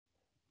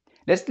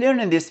Let's learn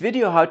in this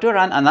video how to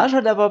run an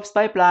Azure DevOps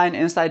pipeline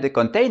inside a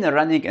container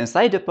running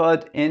inside a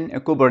pod in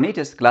a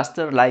Kubernetes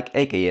cluster like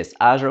AKS,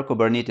 Azure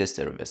Kubernetes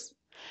Service.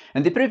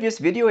 In the previous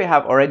video, we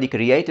have already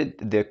created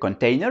the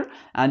container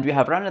and we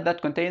have run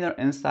that container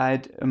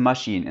inside a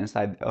machine,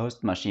 inside a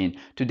host machine.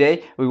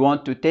 Today, we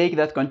want to take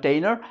that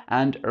container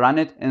and run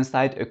it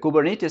inside a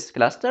Kubernetes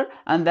cluster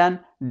and then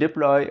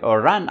deploy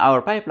or run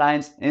our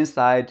pipelines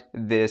inside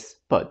this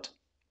pod.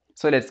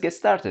 So let's get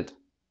started.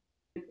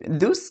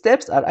 Those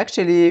steps are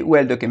actually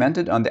well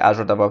documented on the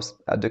Azure DevOps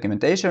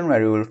documentation,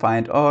 where you will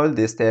find all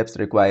the steps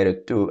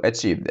required to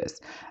achieve this.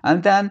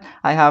 And then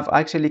I have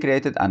actually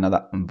created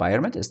another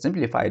environment, a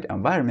simplified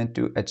environment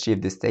to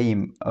achieve the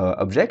same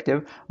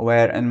objective,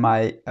 where in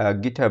my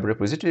GitHub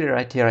repository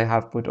right here I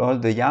have put all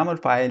the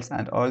YAML files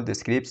and all the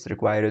scripts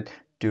required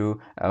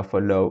to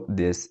follow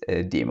this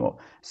demo.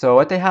 So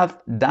what I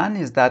have done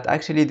is that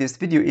actually this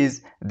video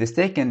is the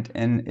second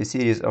in a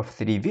series of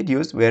 3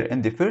 videos, where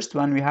in the first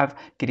one we have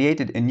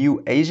created a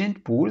new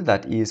agent pool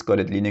that is called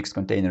Linux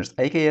Containers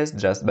AKS,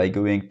 just by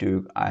going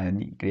to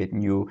create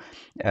new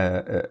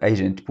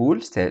agent pool,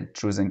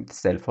 choosing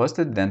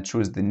self-hosted, then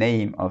choose the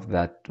name of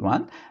that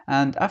one.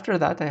 And after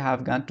that I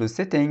have gone to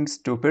settings,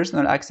 to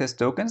personal access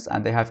tokens,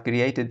 and I have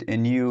created a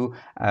new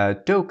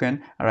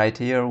token right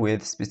here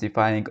with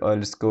specifying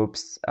all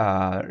scopes,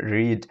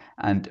 read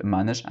and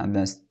manage, and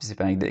then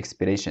specifying the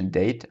expiration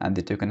date. And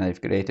the token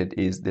I've created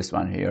is this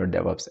one here,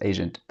 DevOps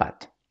agent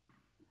path.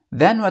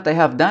 Then what I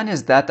have done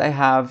is that I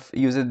have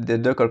used the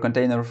Docker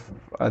container,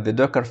 the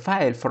Docker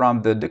file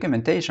from the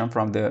documentation,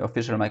 from the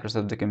official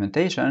Microsoft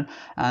documentation,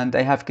 and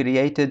I have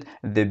created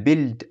the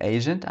build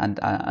agent and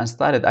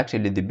installed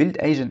actually the build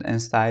agent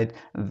inside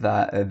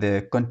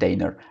the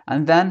container.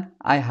 And then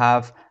I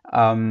have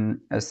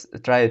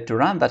tried to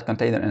run that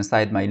container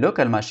inside my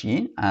local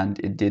machine, and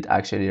it did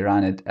actually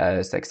run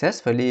it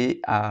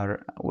successfully,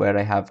 where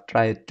I have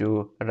tried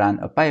to run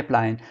a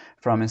pipeline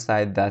from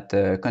inside that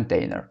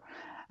container.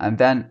 And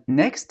then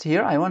next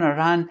here, I want to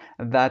run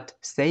that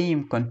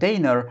same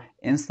container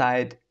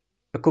inside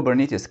a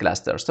Kubernetes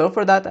cluster. So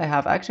for that, I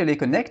have actually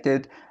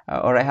connected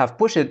or I have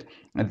pushed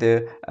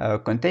the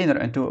container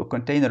into a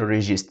container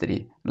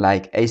registry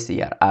like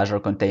ACR, Azure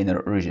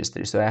Container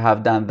Registry. So I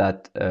have done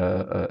that,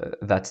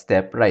 that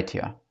step right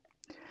here.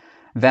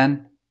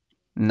 Then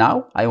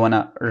now I want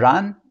to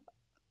run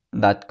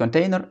that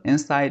container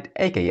inside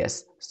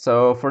AKS.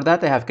 So for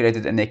that I have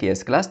created an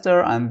AKS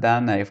cluster, and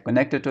then I've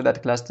connected to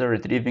that cluster,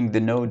 retrieving the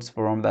nodes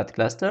from that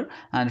cluster,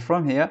 and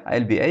from here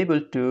I'll be able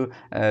to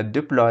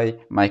deploy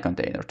my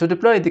container. To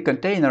deploy the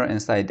container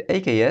inside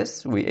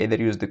AKS, we either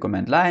use the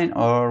command line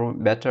or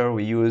better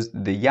we use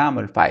the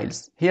YAML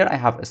files. Here I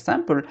have a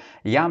sample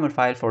YAML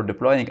file for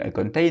deploying a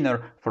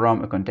container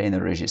from a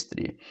container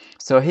registry.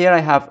 So here I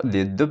have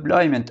the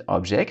deployment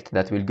object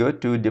that will go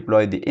to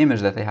deploy the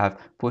image that I have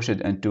pushed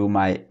into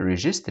my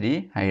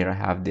registry. Here I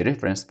have the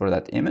reference for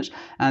that image,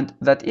 and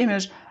that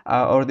image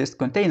or this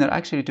container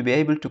actually to be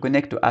able to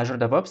connect to Azure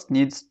DevOps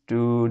needs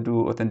to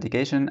do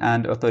authentication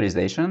and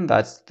authorization.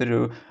 That's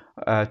through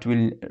it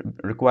will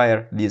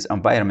require these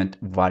environment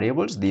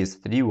variables, these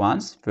 3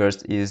 ones.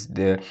 First is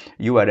the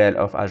URL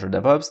of Azure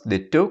DevOps, the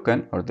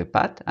token or the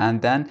path,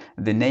 and then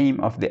the name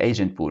of the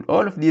agent pool.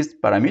 All of these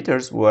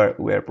parameters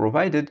were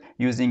provided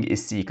using a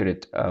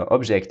secret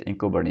object in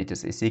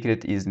Kubernetes. A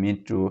secret is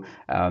meant to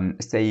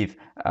save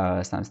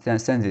some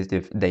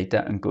sensitive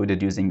data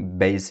encoded using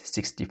base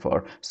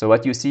 64. So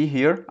what you see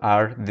here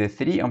are the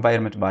 3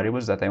 environment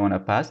variables that I want to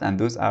pass, and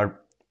those are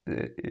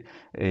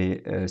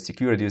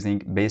secured using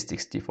base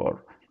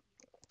 64.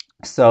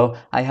 So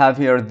I have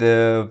here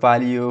the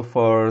value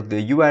for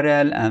the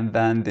URL, and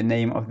then the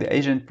name of the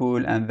agent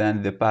pool, and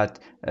then the path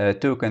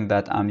token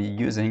that I'm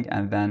using,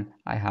 and then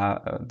I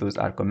have those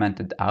are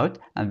commented out,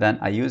 and then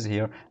I use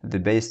here the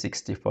base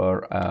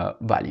 64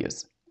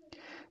 values.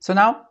 So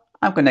now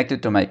I'm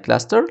connected to my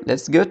cluster.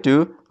 Let's go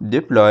to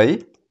deploy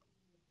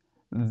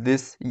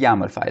this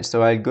YAML file.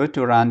 So I'll go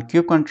to run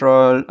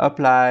kubectl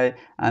apply,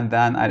 and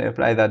then I'll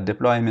apply that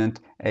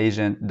deployment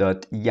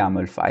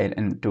agent.yaml file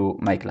into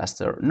my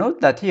cluster.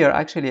 Note that here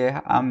actually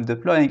I'm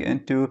deploying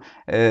into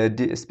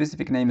the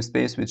specific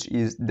namespace, which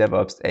is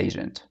DevOps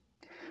agent.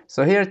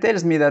 So here it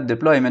tells me that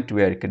deployment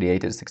were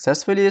created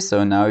successfully.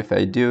 So now if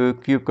I do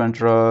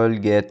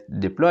kubectl get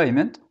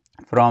deployment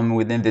from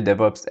within the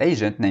DevOps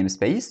agent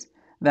namespace,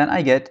 then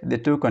I get the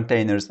 2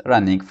 containers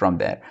running from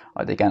there.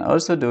 What I can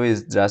also do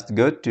is just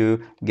go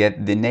to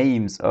get the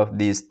names of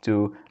these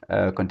 2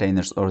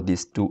 containers, or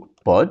these 2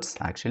 pods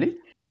actually.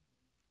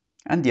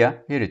 And yeah,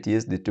 here it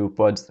is, the 2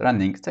 pods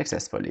running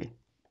successfully.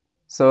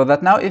 So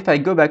that now if I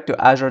go back to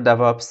Azure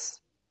DevOps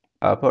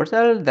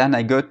portal, then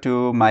I go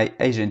to my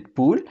agent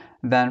pool,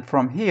 then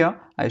from here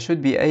I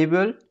should be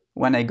able,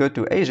 when I go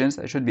to agents,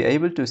 I should be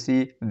able to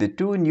see the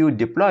 2 new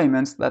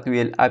deployments that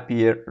will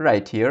appear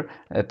right here,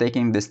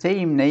 taking the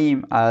same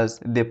name as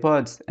the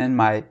pods in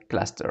my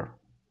cluster,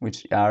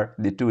 which are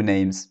the 2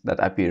 names that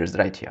appears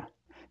right here.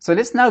 So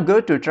let's now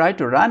go to try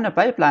to run a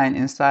pipeline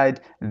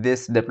inside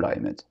this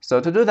deployment. So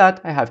to do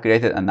that, I have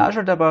created an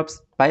Azure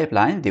DevOps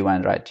pipeline, the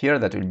one right here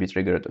that will be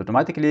triggered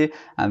automatically,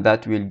 and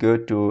that will go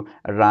to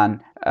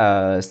run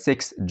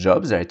 6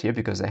 jobs right here,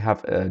 because I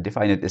have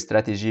defined a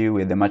strategy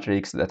with the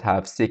matrix that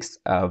have 6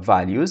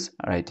 values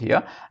right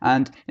here.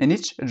 And in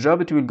each job,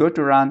 it will go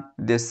to run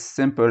this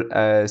simple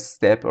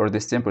step or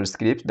this simple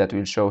script that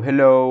will show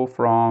hello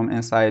from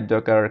inside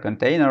Docker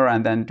container,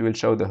 and then it will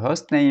show the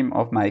host name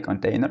of my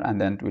container,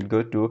 and then it will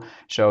go to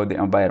show the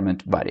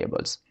environment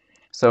variables.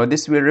 So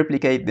this will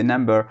replicate the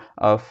number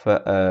of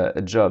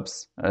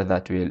jobs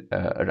that will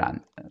run.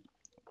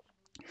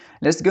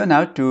 Let's go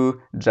now to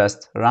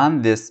just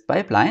run this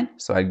pipeline.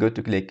 So I go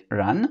to click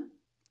run.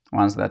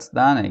 Once that's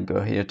done, I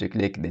go here to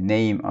click the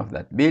name of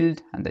that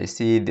build, and I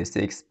see the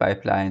 6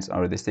 pipelines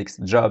or the 6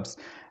 jobs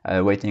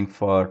waiting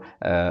for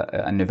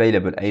an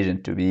available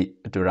agent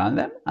to run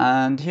them.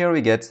 And here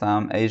we get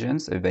some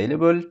agents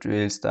available.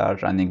 We'll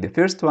start running the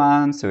first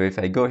one. So if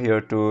I go here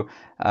to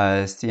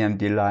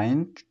CMD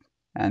line,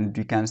 and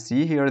you can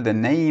see here the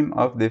name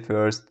of the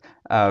first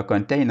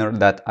container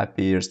that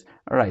appears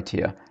right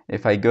here.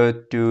 If I go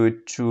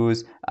to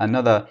choose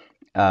another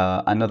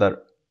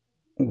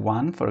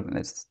one,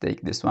 let's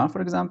take this one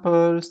for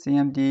example,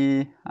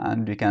 CMD,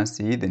 and we can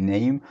see the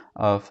name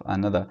of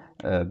another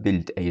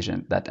build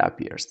agent that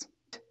appears.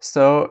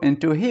 So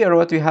into here,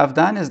 what we have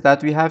done is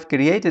that we have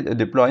created a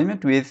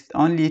deployment with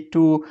only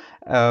two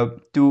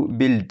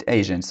build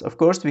agents. Of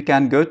course, we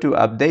can go to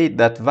update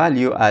that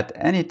value at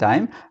any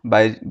time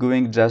by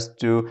going just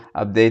to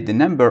update the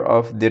number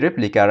of the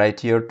replica right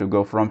here to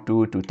go from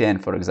 2 to 10,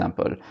 for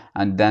example,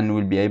 and then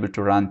we'll be able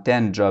to run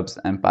 10 jobs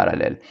in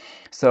parallel.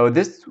 So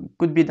this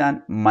could be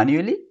done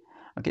manually,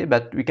 okay,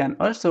 but we can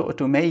also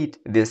automate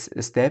this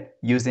step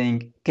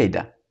using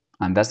KDA.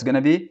 And that's going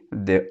to be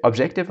the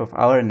objective of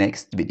our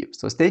next video.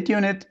 So stay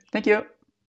tuned. Thank you.